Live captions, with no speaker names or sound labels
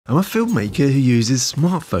I'm a filmmaker who uses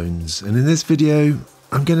smartphones, and in this video,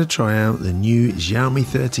 I'm going to try out the new Xiaomi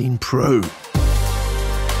 13 Pro.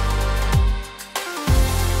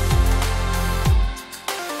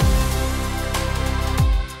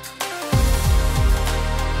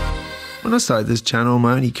 When I started this channel,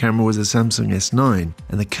 my only camera was a Samsung S9,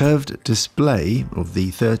 and the curved display of the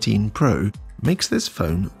 13 Pro makes this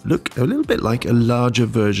phone look a little bit like a larger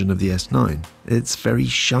version of the S9. It's very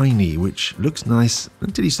shiny, which looks nice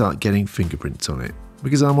until you start getting fingerprints on it.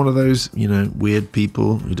 Because I'm one of those, weird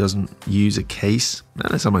people who doesn't use a case,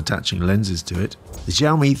 unless I'm attaching lenses to it. The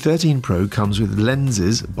Xiaomi 13 Pro comes with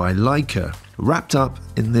lenses by Leica, wrapped up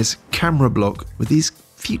in this camera block with these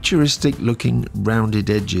futuristic looking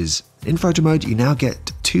rounded edges. In photo mode, you now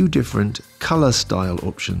get two different color style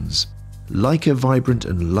options: Leica Vibrant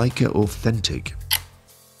and Leica Authentic.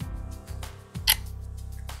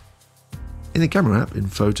 In the camera app, in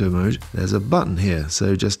photo mode, there's a button here,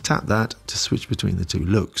 so just tap that to switch between the two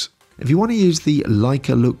looks. If you want to use the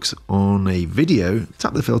Leica looks on a video,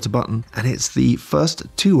 tap the filter button and it's the first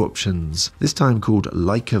two options, this time called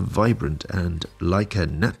Leica Vibrant and Leica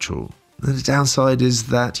Natural. The downside is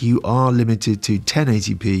that you are limited to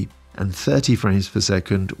 1080p and 30 frames per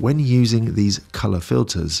second when using these color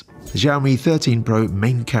filters. The Xiaomi 13 Pro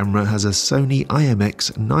main camera has a Sony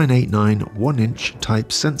IMX989 1-inch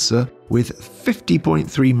type sensor with 50.3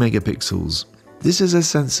 megapixels. This is a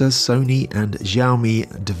sensor Sony and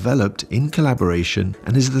Xiaomi developed in collaboration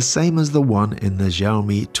and is the same as the one in the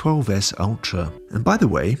Xiaomi 12S Ultra. And by the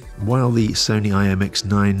way, while the Sony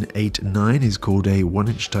IMX989 is called a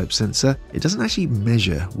 1-inch type sensor, it doesn't actually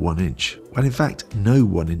measure 1 inch. Well, in fact, no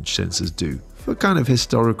 1-inch sensors do, for kind of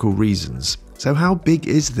historical reasons. So how big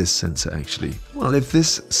is this sensor actually? Well, if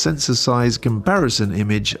this sensor size comparison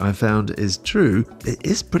image I found is true, it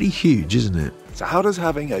is pretty huge, isn't it? So how does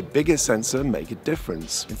having a bigger sensor make a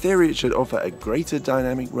difference? In theory, it should offer a greater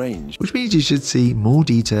dynamic range, which means you should see more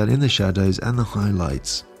detail in the shadows and the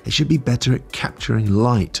highlights. It should be better at capturing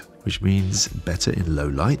light, which means better in low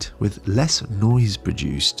light with less noise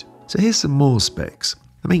produced. So here's some more specs.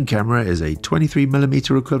 The main camera is a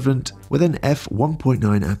 23mm equivalent with an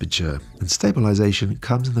f1.9 aperture, and stabilization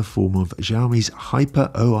comes in the form of Xiaomi's Hyper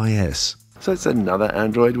OIS. So it's another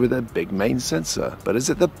Android with a big main sensor, but is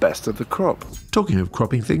it the best of the crop? Talking of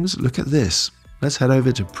cropping things, look at this. Let's head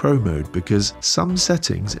over to Pro mode because some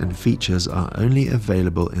settings and features are only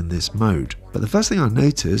available in this mode. But the first thing I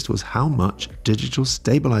noticed was how much digital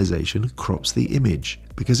stabilization crops the image.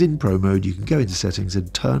 Because in Pro mode you can go into settings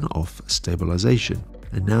and turn off stabilization.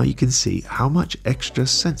 And now you can see how much extra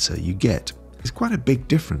sensor you get. It's quite a big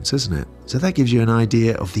difference, isn't it? So that gives you an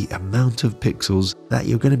idea of the amount of pixels that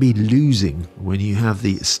you're going to be losing when you have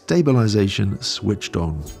the stabilization switched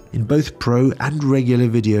on. In both Pro and regular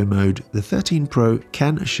video mode, the 13 Pro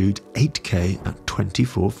can shoot 8K at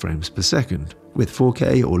 24 frames per second. With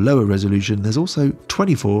 4K or lower resolution, there's also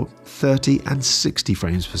 24, 30 and 60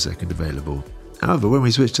 frames per second available. However, when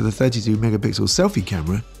we switch to the 32 megapixel selfie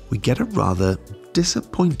camera, we get a rather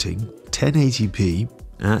disappointing 1080p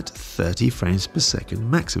at 30 frames per second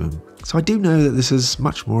maximum. So I do know that this is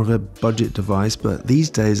much more of a budget device, but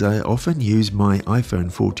these days I often use my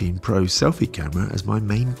iPhone 14 Pro selfie camera as my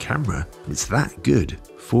main camera. It's that good.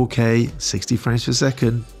 4K, 60 frames per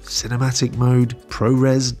second, cinematic mode,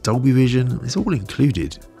 ProRes, Dolby Vision, it's all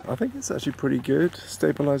included. I think it's actually pretty good.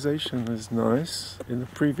 Stabilization is nice. In the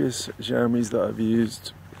previous Xiaomis that I've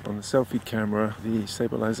used on the selfie camera, the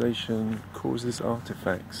stabilization causes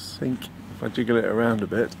artifacts. I think if I jiggle it around a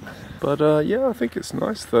bit. But yeah, I think it's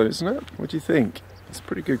nice though, isn't it? What do you think? It's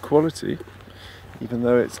pretty good quality, even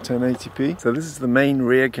though it's 1080p. So this is the main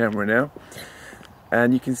rear camera now.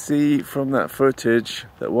 And you can see from that footage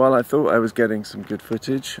that while I thought I was getting some good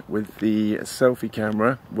footage with the selfie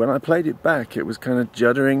camera, when I played it back it was kind of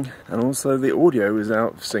juddering and also the audio was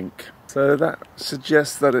out of sync. So that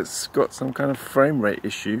suggests that it's got some kind of frame rate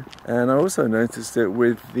issue. And I also noticed it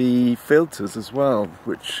with the filters as well,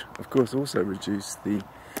 which of course also reduce the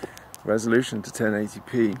resolution to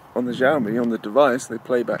 1080p. On the Xiaomi, on the device, they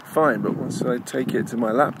play back fine, but once I take it to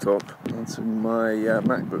my laptop, onto my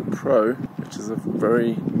MacBook Pro, which is a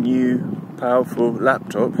very new, powerful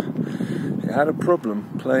laptop, it had a problem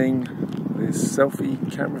playing this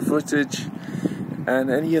selfie camera footage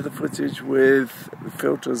and any other footage with the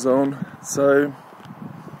filters on. So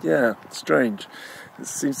yeah, strange. It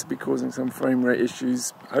seems to be causing some frame rate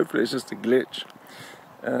issues. Hopefully it's just a glitch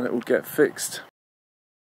and it will get fixed.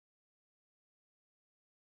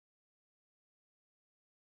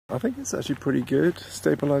 I think it's actually pretty good.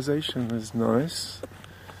 Stabilization is nice.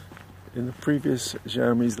 In the previous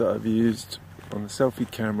Xiaomis that I've used on the selfie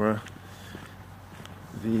camera,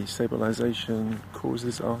 the stabilization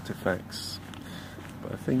causes artifacts.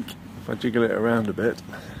 But I think if I jiggle it around a bit,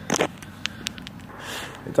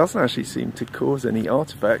 it doesn't actually seem to cause any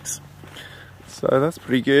artifacts. So that's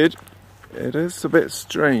pretty good. It is a bit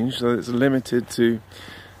strange that it's limited to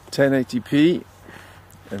 1080p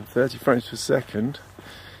and 30 frames per second.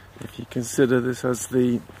 If you consider this as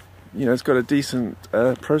the, it's got a decent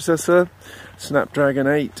processor, Snapdragon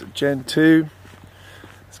 8 Gen 2.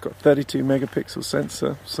 It's got 32 megapixel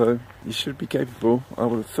sensor, so you should be capable, I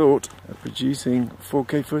would have thought, of producing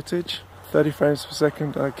 4K footage. 30 frames per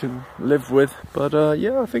second I can live with, but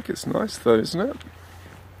yeah, I think it's nice though, isn't it?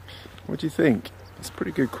 What do you think? It's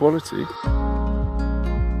pretty good quality.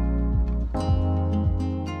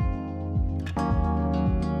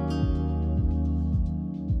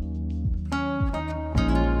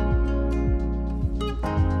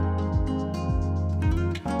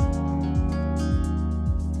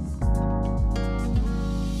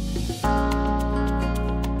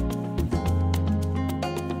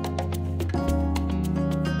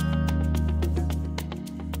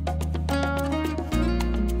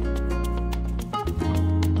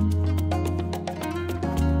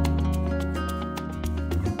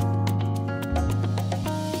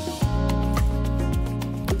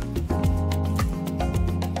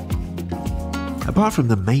 Apart from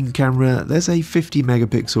the main camera, there's a 50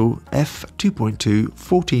 megapixel f2.2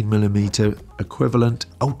 14mm equivalent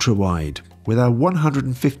ultra-wide with a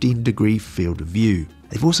 115 degree field of view.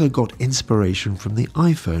 They've also got inspiration from the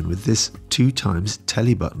iPhone with this 2x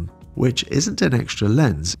tele button, which isn't an extra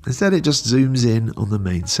lens, instead it just zooms in on the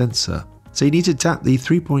main sensor. So you need to tap the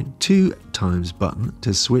 3.2x button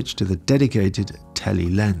to switch to the dedicated tele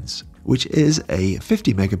lens, which is a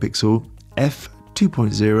 50 megapixel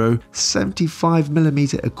f2.0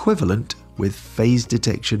 75mm equivalent with phase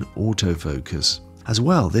detection autofocus. As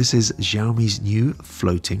well, this is Xiaomi's new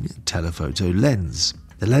floating telephoto lens.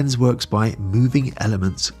 The lens works by moving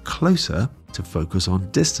elements closer to focus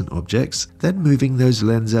on distant objects, then moving those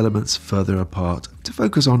lens elements further apart to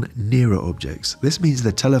focus on nearer objects. This means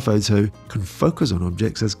the telephoto can focus on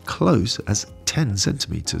objects as close as 10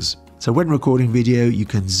 centimeters. So when recording video, you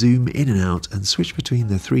can zoom in and out and switch between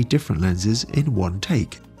the 3 different lenses in one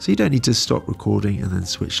take. So you don't need to stop recording and then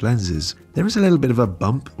switch lenses. There is a little bit of a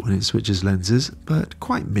bump when it switches lenses, but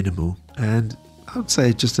quite minimal, and I would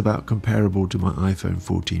say just about comparable to my iPhone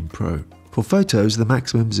 14 Pro. For photos, the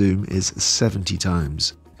maximum zoom is 70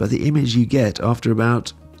 times, but the image you get after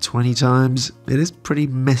about 20 times, it is pretty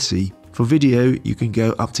messy. For video, you can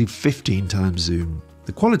go up to 15 times zoom.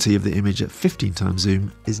 The quality of the image at 15 times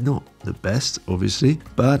zoom is not the best, obviously,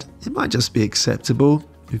 but it might just be acceptable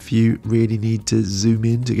if you really need to zoom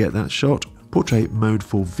in to get that shot. Portrait mode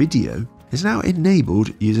for video is now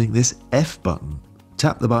enabled using this F button.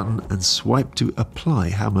 Tap the button and swipe to apply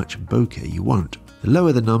how much bokeh you want. The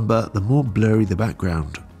lower the number, the more blurry the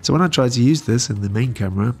background. So when I tried to use this in the main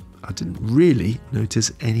camera, I didn't really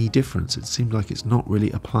notice any difference. It seemed like it's not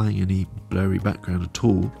really applying any blurry background at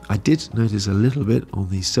all. I did notice a little bit on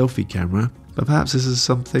the selfie camera, but perhaps this is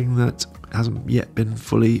something that hasn't yet been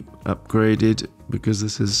fully upgraded because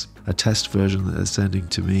this is a test version that they're sending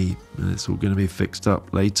to me and it's all going to be fixed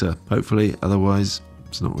up later, hopefully. Otherwise,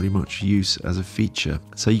 it's not really much use as a feature.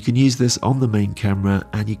 So you can use this on the main camera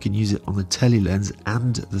and you can use it on the tele lens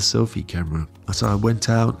and the selfie camera. So I went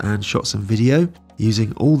out and shot some video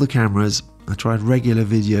using all the cameras. I tried regular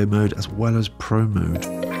video mode as well as pro mode.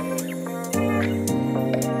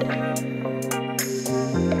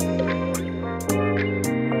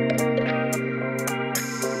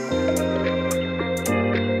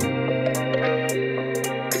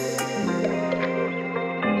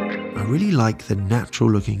 I really like the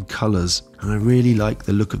natural looking colours and I really like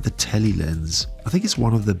the look of the tele lens. I think it's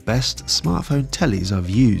one of the best smartphone teles I've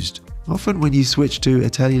used. Often when you switch to a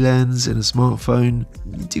tele lens in a smartphone,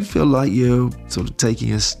 you do feel like you're sort of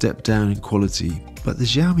taking a step down in quality. But the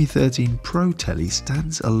Xiaomi 13 Pro tele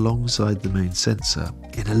stands alongside the main sensor.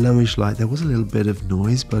 In a lowish light there was a little bit of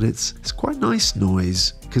noise, but it's quite nice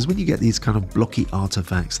noise, because when you get these kind of blocky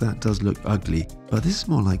artifacts that does look ugly, but this is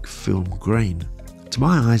more like film grain. To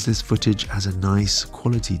my eyes, this footage has a nice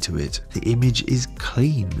quality to it. The image is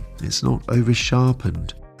clean, it's not over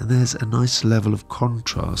sharpened, and there's a nice level of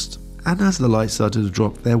contrast. And as the light started to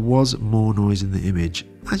drop, there was more noise in the image,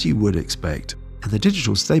 as you would expect. And the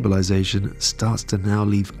digital stabilization starts to now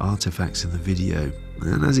leave artifacts in the video.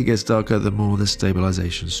 And as it gets darker, the more the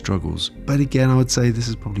stabilization struggles. But again, I would say this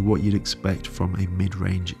is probably what you'd expect from a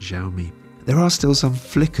mid-range Xiaomi. There are still some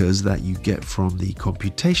flickers that you get from the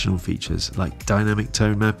computational features like dynamic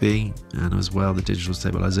tone mapping and as well the digital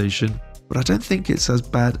stabilization. but I don't think it's as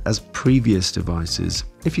bad as previous devices.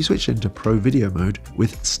 If you switch into Pro Video mode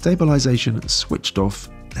with stabilization switched off,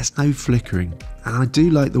 there's no flickering, and I do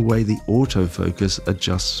like the way the autofocus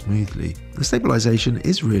adjusts smoothly. The stabilization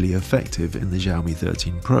is really effective in the Xiaomi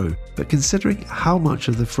 13 Pro, but considering how much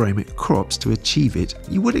of the frame it crops to achieve it,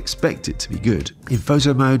 you would expect it to be good. In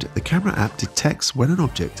photo mode, the camera app detects when an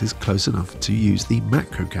object is close enough to use the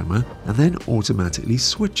macro camera and then automatically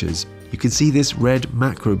switches. You can see this red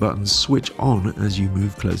macro button switch on as you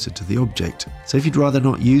move closer to the object. So if you'd rather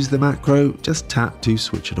not use the macro, just tap to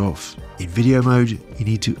switch it off. In video mode, you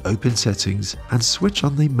need to open settings and switch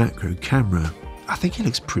on the macro camera. I think it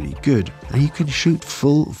looks pretty good, and you can shoot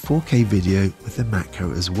full 4K video with the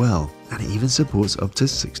macro as well, and it even supports up to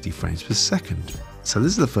 60 frames per second. So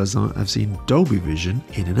this is the first time I've seen Dolby Vision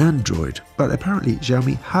in an Android, but apparently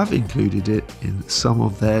Xiaomi have included it in some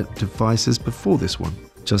of their devices before this one.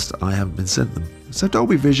 Just I haven't been sent them. So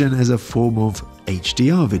Dolby Vision is a form of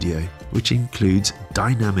HDR video, which includes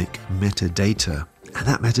dynamic metadata. And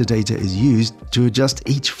that metadata is used to adjust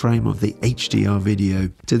each frame of the HDR video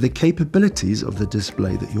to the capabilities of the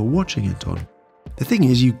display that you're watching it on. The thing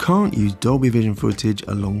is, you can't use Dolby Vision footage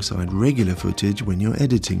alongside regular footage when you're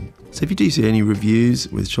editing. So if you do see any reviews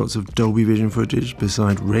with shots of Dolby Vision footage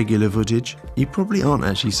beside regular footage, you probably aren't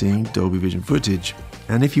actually seeing Dolby Vision footage.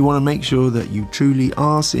 And if you want to make sure that you truly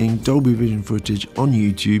are seeing Dolby Vision footage on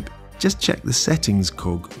YouTube, just check the settings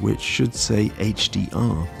cog, which should say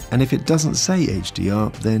HDR. And if it doesn't say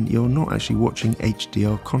HDR, then you're not actually watching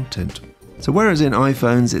HDR content. So whereas in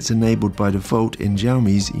iPhones it's enabled by default, in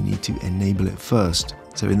Xiaomi's you need to enable it first.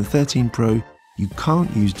 So in the 13 Pro, you can't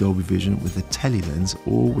use Dolby Vision with the tele lens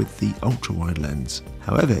or with the ultra-wide lens.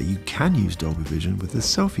 However, you can use Dolby Vision with the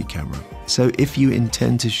selfie camera. So if you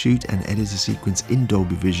intend to shoot and edit a sequence in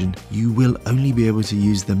Dolby Vision, you will only be able to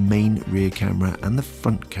use the main rear camera and the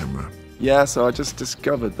front camera. Yeah, so I just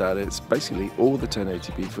discovered that it's basically all the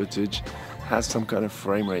 1080p footage has some kind of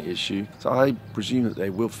frame rate issue. So I presume that they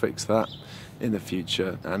will fix that in the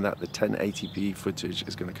future and that the 1080p footage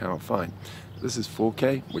is going to come out fine. This is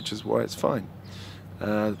 4K, which is why it's fine.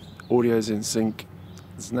 Audio's in sync,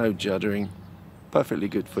 there's no juddering, perfectly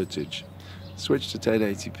good footage. Switch to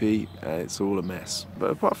 1080p and it's all a mess.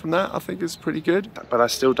 But apart from that, I think it's pretty good. But I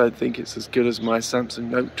still don't think it's as good as my Samsung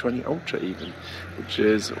Note 20 Ultra even, which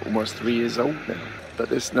is almost 3 years old now. But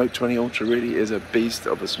this Note 20 Ultra really is a beast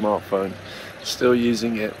of a smartphone. Still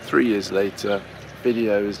using it 3 years later.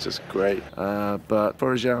 Video is just great. But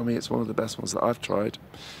for a Xiaomi, it's one of the best ones that I've tried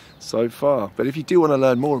so far. But if you do want to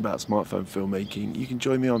learn more about smartphone filmmaking, you can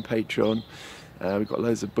join me on Patreon. We've got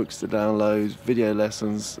loads of books to download, video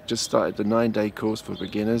lessons. Just started the 9-day course for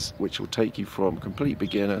beginners, which will take you from complete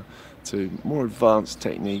beginner to more advanced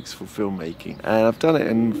techniques for filmmaking. And I've done it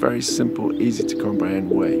in a very simple, easy to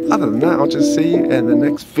comprehend way. Other than that, I'll just see you in the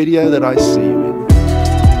next video that I see you in.